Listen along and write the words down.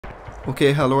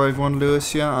Okay, hello everyone,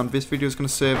 Lewis here, and this video is going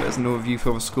to serve as an overview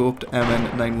for the scoped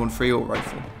MN9130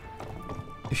 rifle.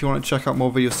 If you want to check out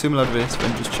more videos similar to this,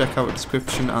 then just check out the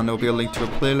description and there will be a link to a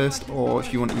playlist, or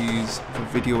if you want to use the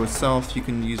video itself, you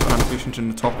can use the animations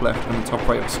in the top left and the top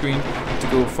right of the screen to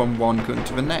go from one gun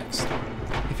to the next.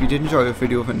 If you did enjoy the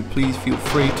video, then please feel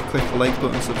free to click the like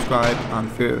button, subscribe and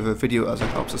favorite the video, as it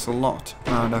helps us a lot,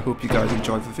 and I hope you guys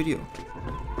enjoy the video.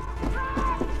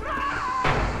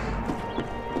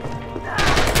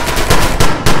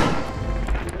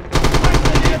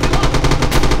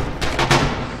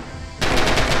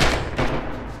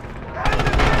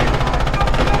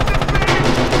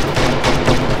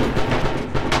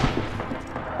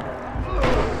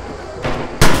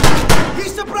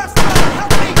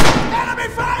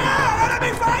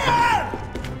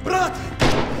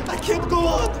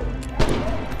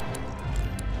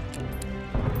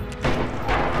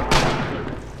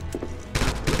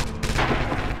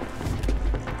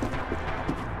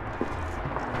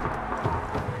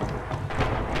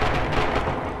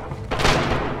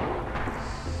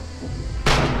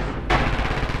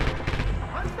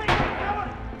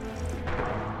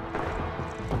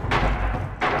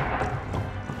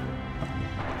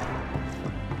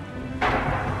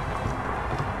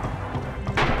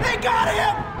 Got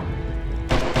him!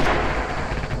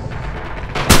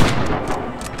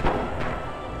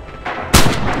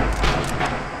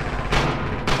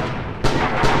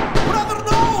 Brother,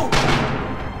 no!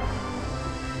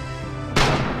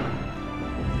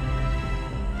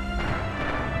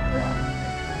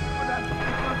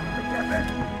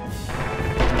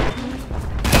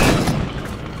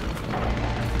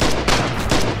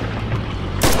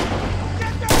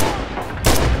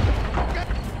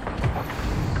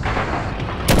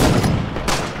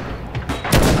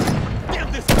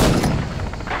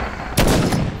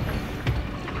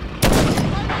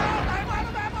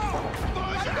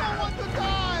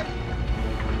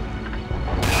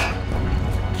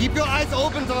 Keep your eyes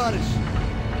open, Torish.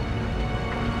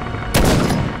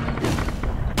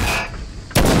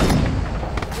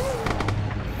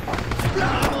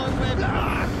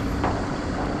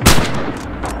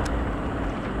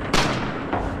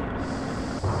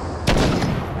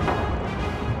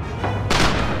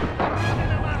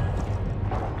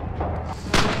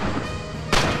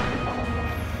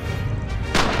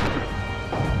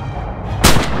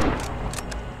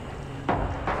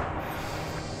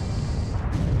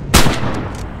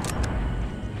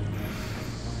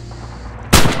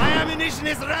 Ammunition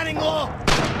is running low!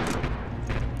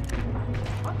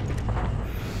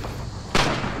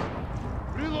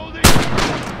 Reloading!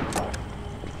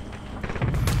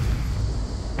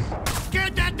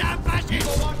 Get that damn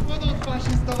fascist!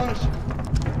 Fascist, товарищ!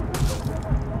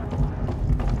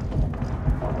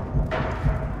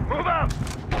 Move out!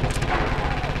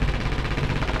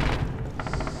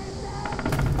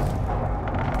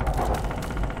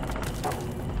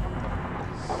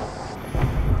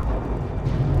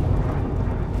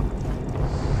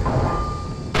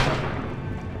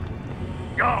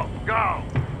 Go! Go!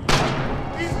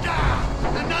 He's down!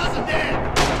 The nose are dead!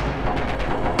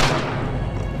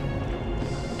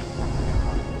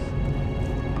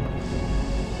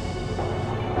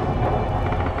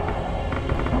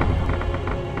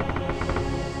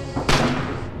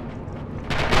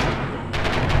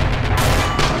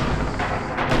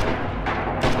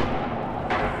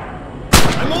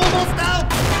 I'm almost out!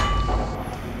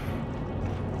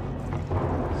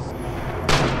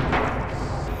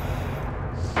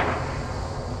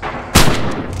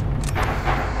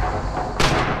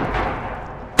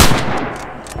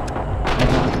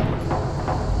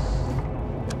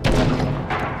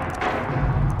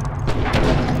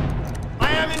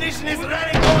 Ammunition is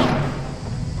running low!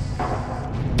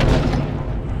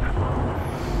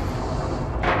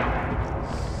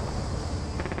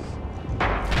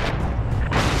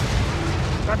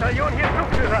 Bataillon, hier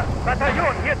Zugführer!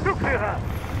 Bataillon, hier Zugführer!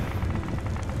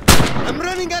 I'm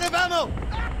running out of ammo!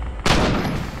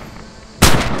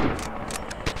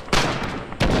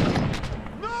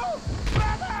 No!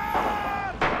 Brother!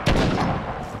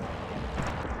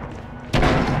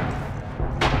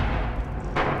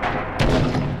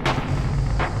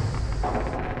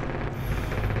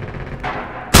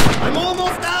 I'm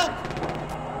almost out!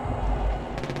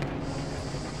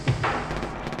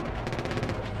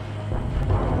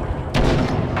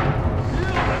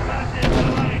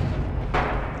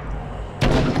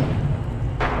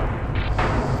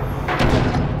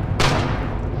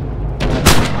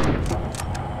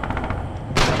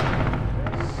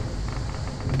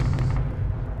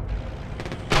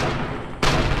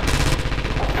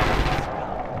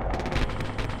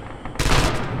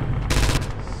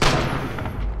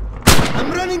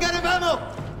 running out of ammo!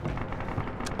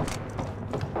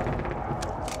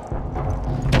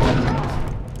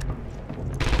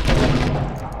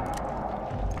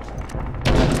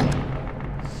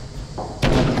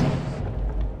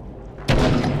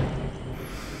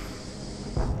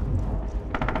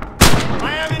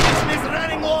 My ammunition is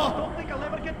running low! I don't think I'll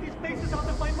ever get these faces out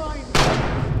of my mind.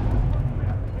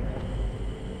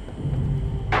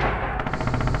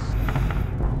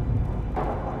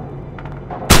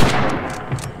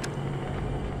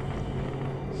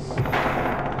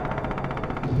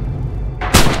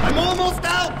 I'm almost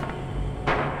out!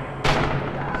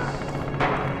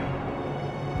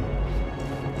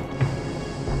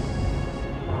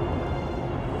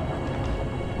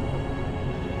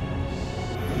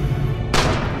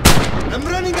 I'm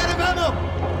running out of ammo!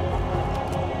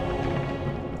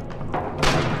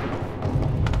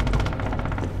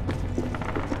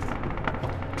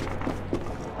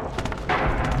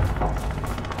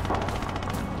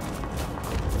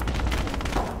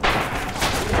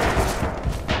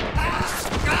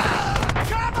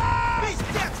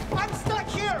 I'm stuck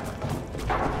here!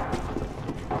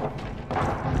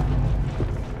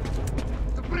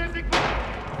 Suppressing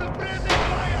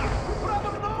fire!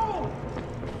 Brother, no!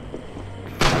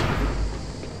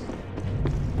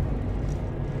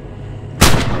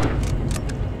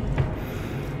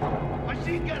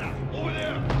 Machine gunner! Over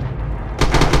there!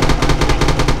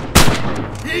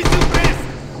 He's suppressed!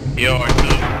 You're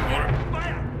good.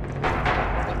 Fire!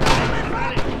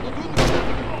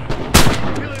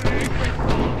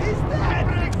 He's dead!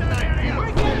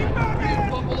 We're getting murdered!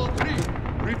 Buffalo 3.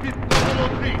 Repeat, Buffalo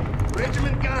 3.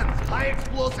 Regiment guns, high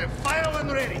explosive, fire when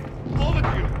ready. Over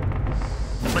to you.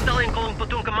 Battalion calling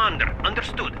platoon commander.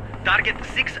 Understood. Target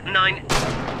 6-9.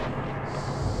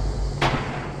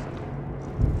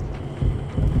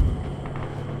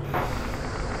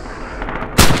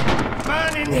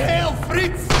 Man in hell,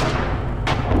 Fritz!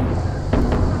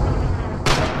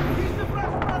 He's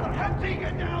suppressed, brother! Hunting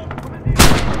it down!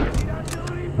 Need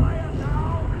artillery fire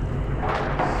now!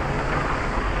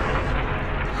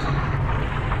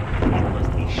 It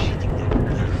must be shitting their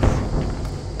guns.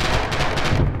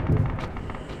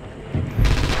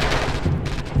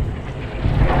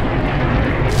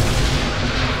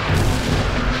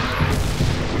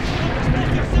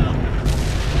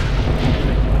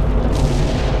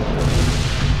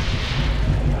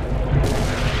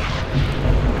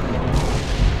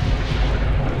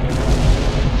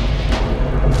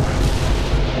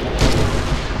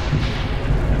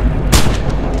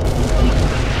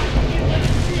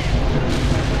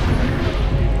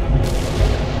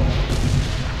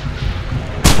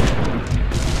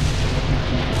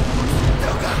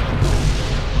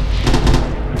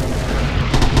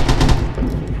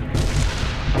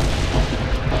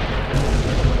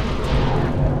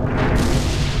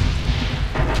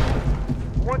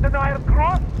 Want an iron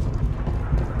cross?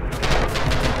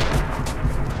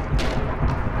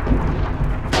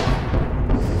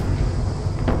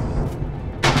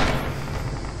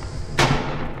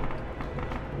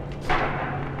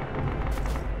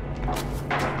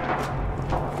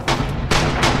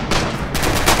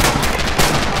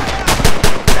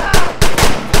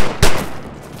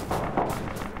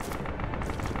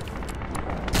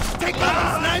 Take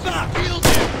cover, sniper! Shield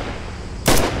him!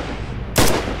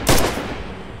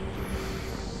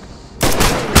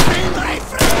 Friendly!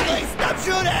 Friendly! Stop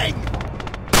shooting!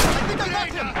 I think I got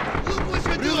him! Look what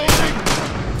you're doing!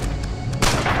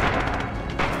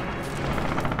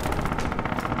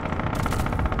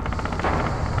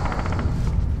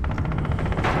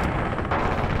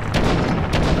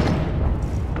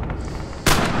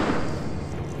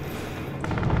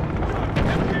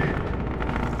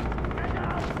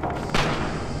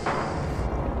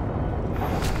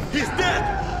 He's dead!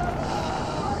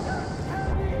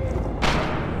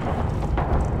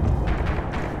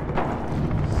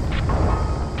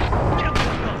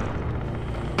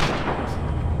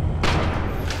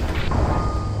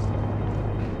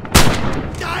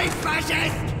 Die,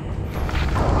 fascist!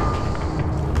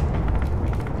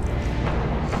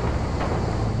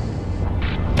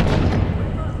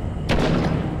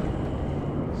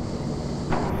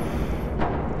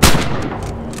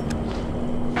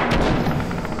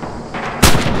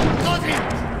 Got him!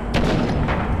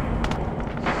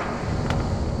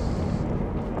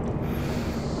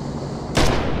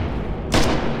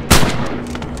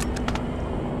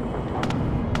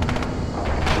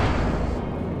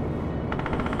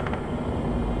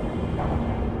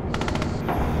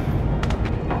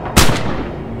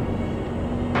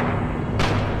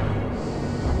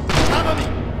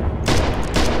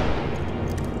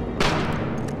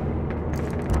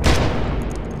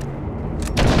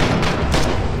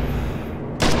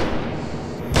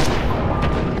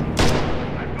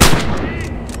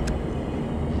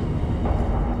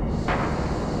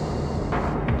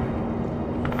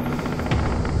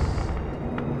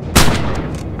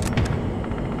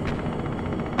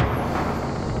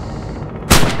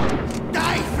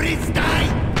 Terrorists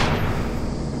die!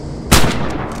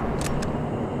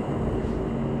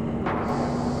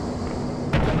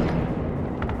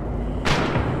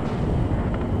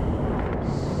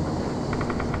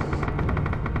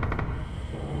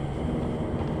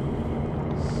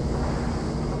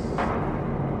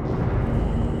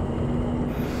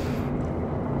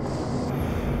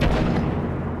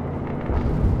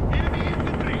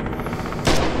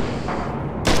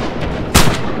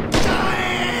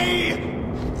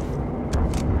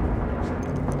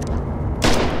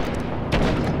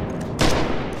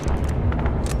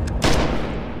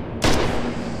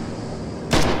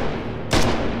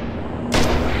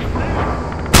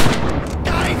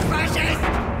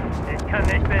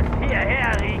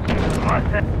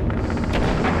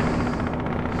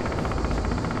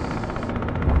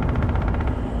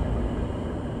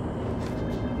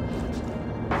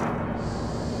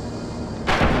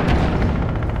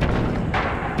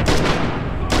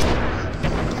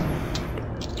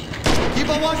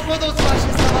 Watch for those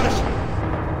flashes, товарищ!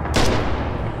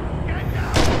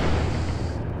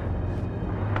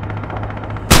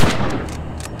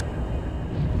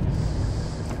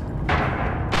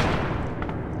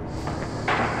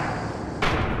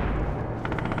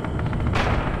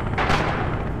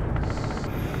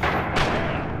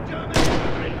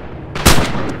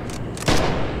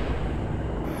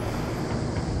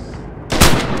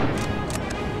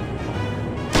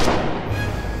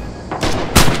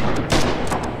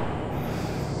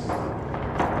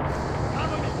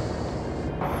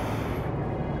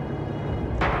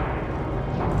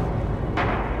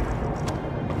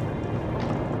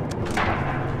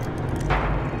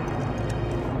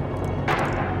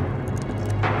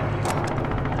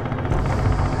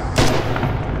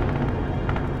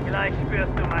 Gleich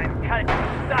spürst du meinen kalten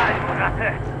Stahl, du Ratte!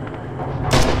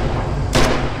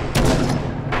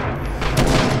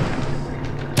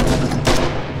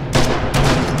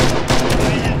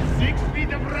 I am 6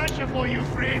 feet of Russia for you,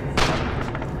 friends!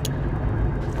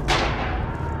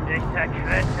 Ich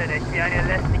zerquetsche dich wie eine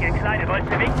lästige kleine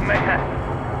Bolschewikenmöcke!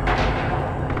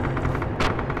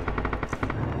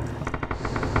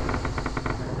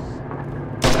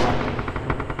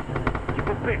 You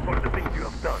will pay for the things you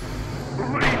have done.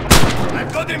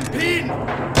 I've got him pinned!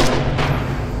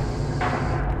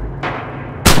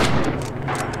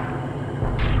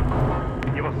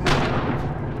 You must move.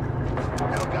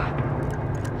 Helga!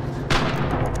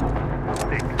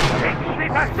 Die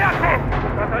Verstärkung!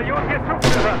 Bataillon hier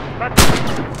Zugführer!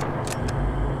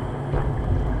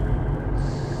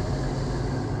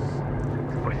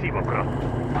 Спасибо, брат.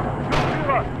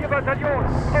 Zugführer, Ihr Bataillon!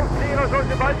 Aufseher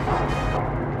sollte bald...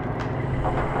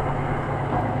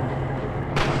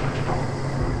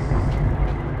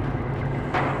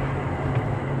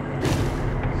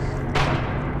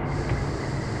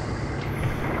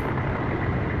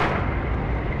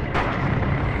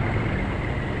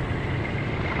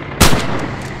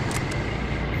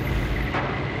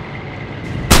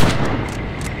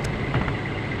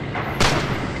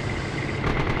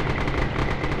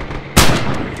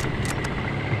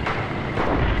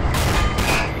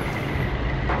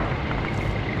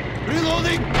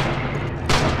 Reloading!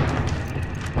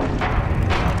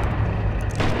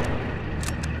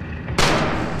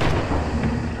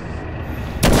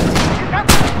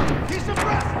 He's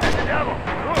suppressed!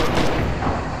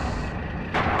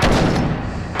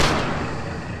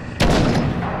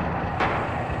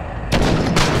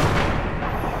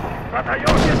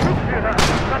 Bataillon hier Zugführer!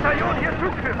 Bataillon hier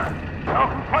Zugführer!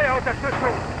 Brauchen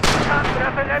Feuerunterstützung!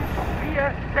 Kartenreferenz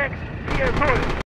 4640!